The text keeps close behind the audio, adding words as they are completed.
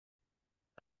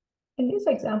In this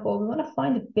example, we want to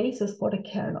find the basis for the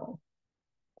kernel.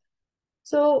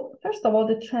 So first of all,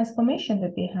 the transformation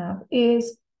that we have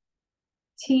is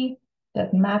T,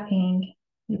 that mapping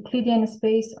Euclidean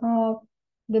space of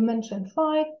dimension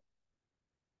 5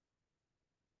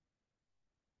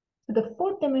 to the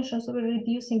fourth dimension. So we're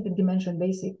reducing the dimension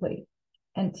basically.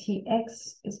 And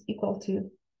Tx is equal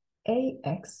to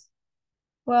Ax.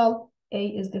 Well, A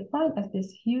is defined as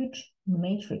this huge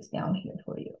matrix down here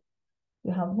for you.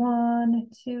 You have 1,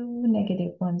 2,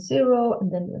 negative 1, 0,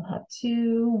 and then you have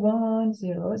 2, 1,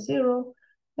 0, 0.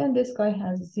 And this guy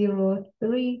has 0,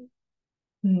 3,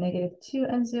 negative 2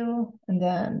 and 0. And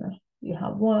then you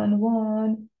have 1,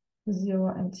 1, 0,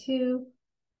 and 2.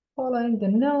 Following the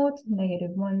note,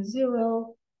 negative 1,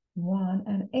 0, 1,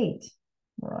 and 8.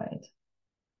 Right.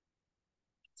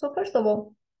 So first of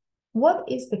all, what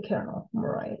is the kernel?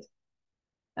 Right.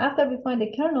 After we find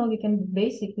the kernel, we can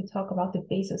basically talk about the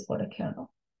basis for the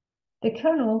kernel. The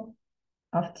kernel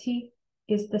of T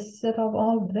is the set of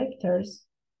all vectors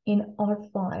in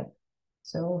R5.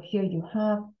 So here you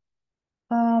have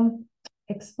x1,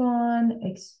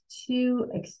 x2,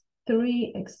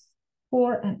 x3,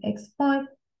 x4, and x5,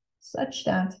 such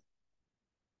that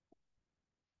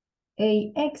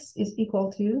Ax is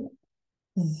equal to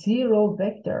 0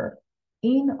 vector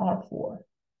in R4,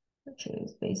 which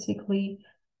is basically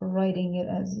writing it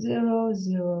as 0,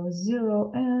 0,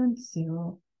 0, and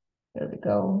 0. There we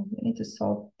go. We need to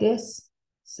solve this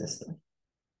system.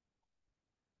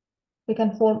 We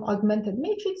can form augmented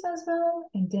matrix as well,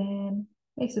 and then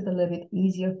makes it a little bit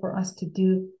easier for us to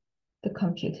do the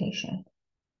computation.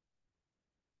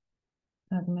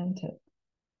 Augmented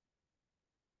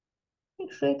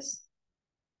matrix.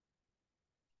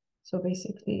 So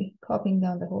basically copying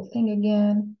down the whole thing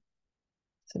again.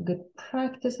 It's a good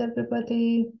practice,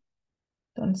 everybody.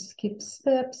 Don't skip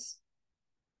steps.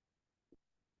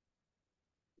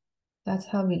 That's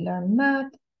how we learn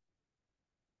math.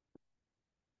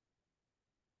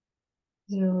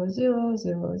 0, 0,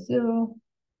 0, 0.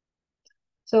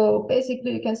 So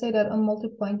basically you can say that I'm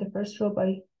multiplying the first row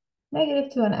by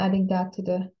negative 2 and adding that to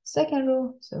the second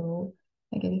row. So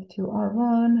negative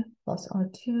 2R1 plus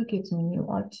R2 gives me new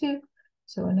R2.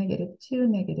 So negative 2,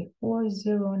 negative 4,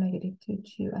 0, negative 2,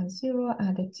 2, and 0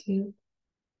 added to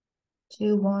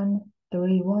 2, 1,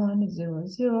 3, 1, 0,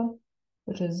 0,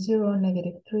 which is 0,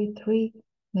 negative 3, 3,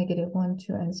 negative 1,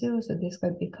 2, and 0. So this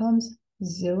guy becomes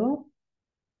 0,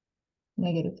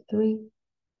 negative 3,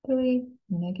 3,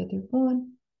 negative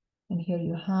 1. And here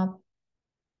you have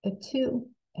a 2,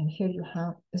 and here you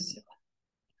have a 0.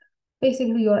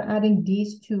 Basically, you're adding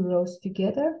these two rows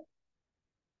together.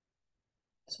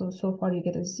 So far you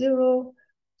get a 0,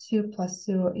 2 plus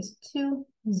 0 is 2,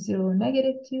 0,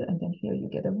 negative 2, and then here you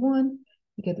get a 1,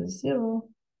 you get a 0,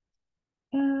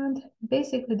 and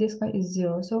basically this guy is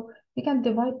 0. So we can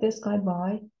divide this guy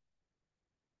by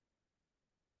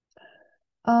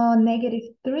negative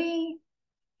 3,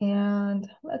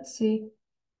 and let's see,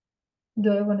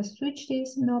 do I want to switch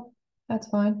these? Nope, that's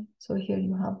fine. So here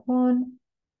you have 1,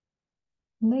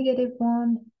 negative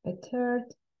 1, a third,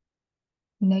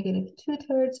 negative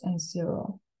 2/3, and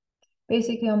 0.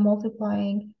 Basically, I'm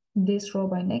multiplying this row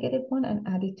by negative 1 and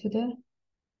add it to the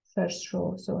first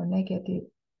row. So a negative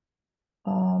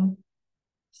 2,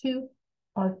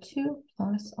 R2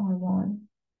 plus R1.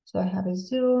 So I have a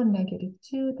 0, negative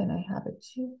 2, then I have a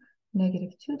 2,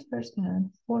 negative 2/3,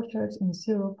 and 4/3, and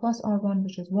 0 plus R1,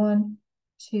 which is 1,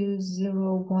 2,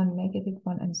 0, 1, negative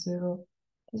 1, and 0.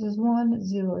 This is 1,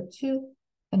 0, 2,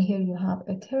 and here you have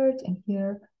a third, and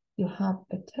here you have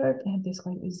a third, and this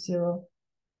one is 0.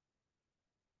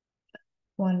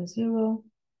 1, 0,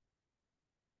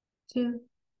 2.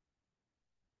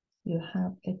 You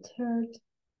have a third,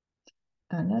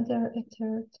 another a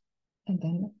third, and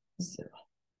then 0.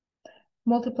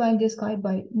 Multiplying this guy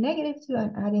by negative 2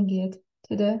 and adding it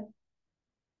to the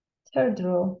third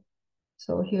row.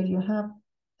 So here you have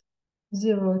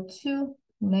 0, 2,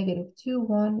 negative 2,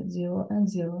 1, 0, and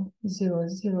 0, 0,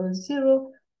 0,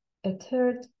 0, a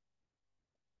third,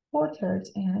 4/3,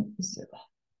 and 0.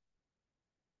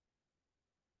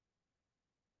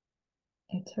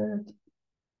 A third,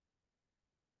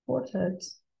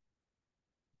 4/3,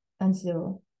 and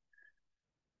 0.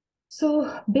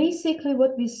 So basically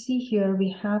what we see here,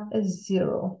 we have a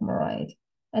 0, right?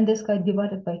 And this guy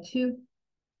divided by 2,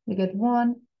 you get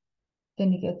 1,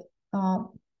 then you get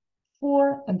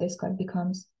 4, and this guy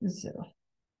becomes 0.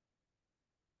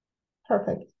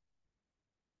 Perfect.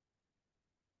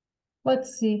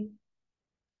 Let's see.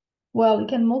 Well, we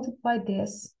can multiply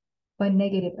this by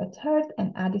negative a third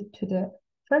and add it to the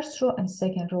first row and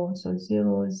second row. So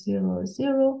 0, 0,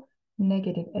 0,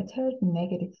 negative a third,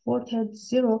 negative 4 thirds,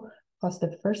 0, plus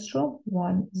the first row,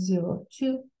 1, 0,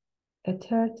 2, a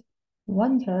third,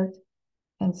 1 third,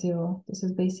 and 0. This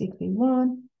is basically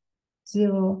 1,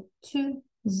 0, 2,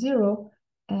 0,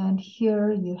 and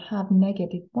here you have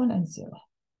negative 1 and 0.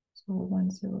 So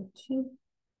 1, 0, 2,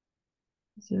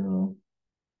 0,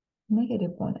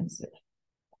 negative 1 and 0.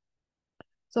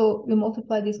 So we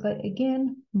multiply this guy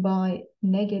again by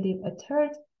negative a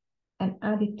third and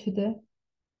add it to the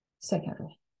second row.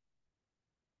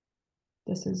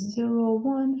 This is 0,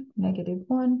 1, negative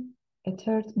 1, a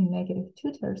third, negative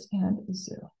 2 thirds, and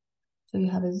 0. So you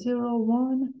have a 0,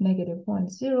 1, negative 1,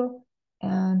 0,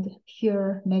 and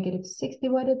here negative 6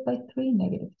 divided by 3,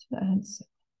 negative 2, and 0.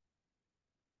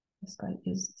 This guy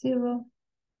is 0,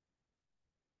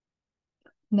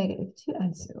 negative 2,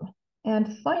 and 0.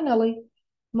 And finally,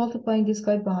 multiplying this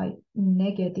guy by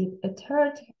negative a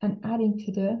third and adding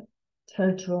to the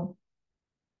third row.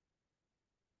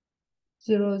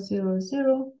 0, 0,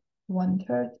 0, 1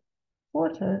 third,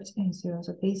 4 thirds, and 0.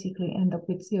 So basically end up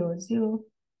with 0, 0.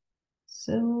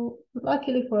 So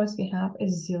luckily for us, we have a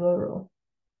 0 row.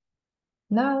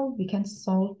 Now we can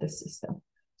solve the system.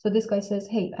 So this guy says,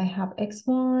 hey, I have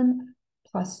x1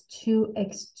 plus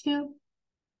 2x2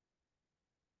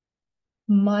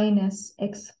 minus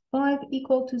x5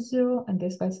 equal to 0. And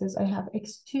this guy says, I have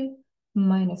x2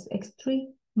 minus x3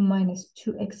 minus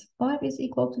 2x5 is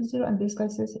equal to 0. And this guy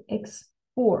says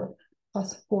x4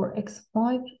 plus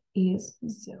 4x5 is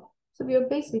 0. So we are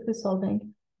basically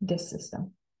solving this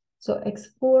system. So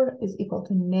x4 is equal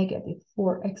to negative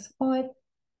 4x5.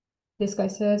 This guy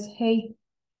says, hey,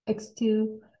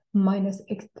 x2 minus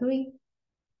x3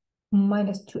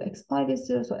 minus 2x5 is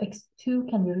 0. So x2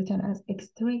 can be written as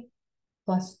x3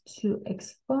 plus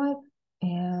 2x5.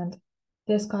 And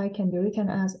this guy can be written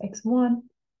as x1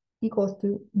 equals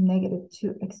to negative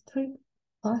 2x3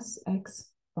 plus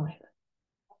x5.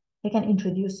 I can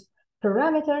introduce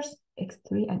parameters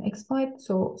x3 and x5.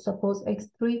 So suppose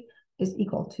x3 is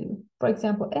equal to, for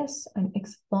example, s, and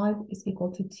x5 is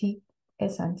equal to t.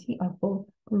 S and t are both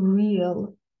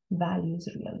real values,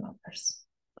 real numbers.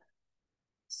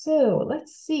 So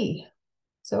let's see.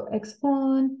 So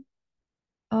x1,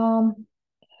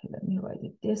 let me write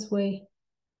it this way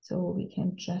so we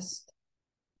can just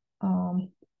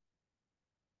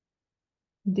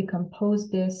decompose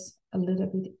this a little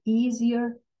bit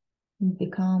easier. It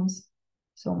becomes,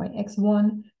 so my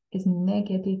x1 is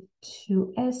negative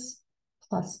 2s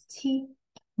plus t.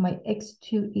 My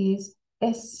x2 is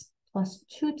s plus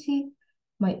 2t.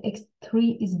 My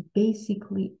x3 is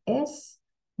basically s.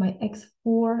 My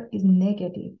x4 is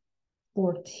negative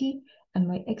 4t. And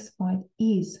my x5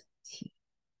 is t,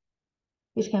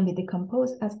 which can be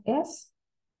decomposed as s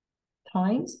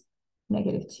times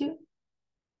negative 2,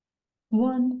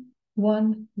 1,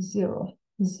 1, 0,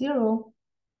 0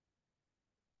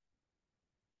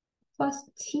 plus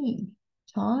t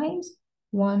times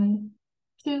 1,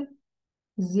 2,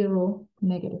 0,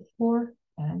 negative 4,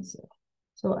 and 0.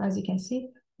 So as you can see,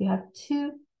 we have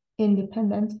two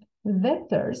independent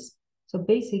vectors. So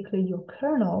basically your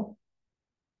kernel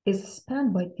is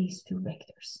spanned by these two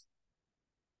vectors.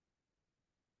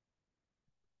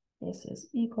 This is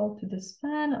equal to the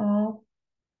span of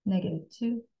negative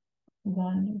 2,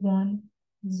 1, 1,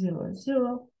 0,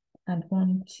 0, and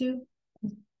 1, 2,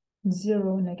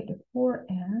 0, negative 4,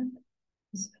 and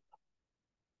 0.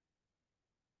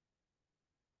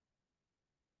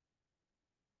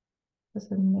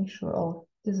 Just let me make sure, oh,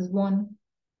 this is 1.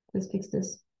 Let's fix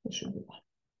this. It should be 1.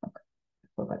 Okay,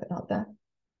 forgot about that.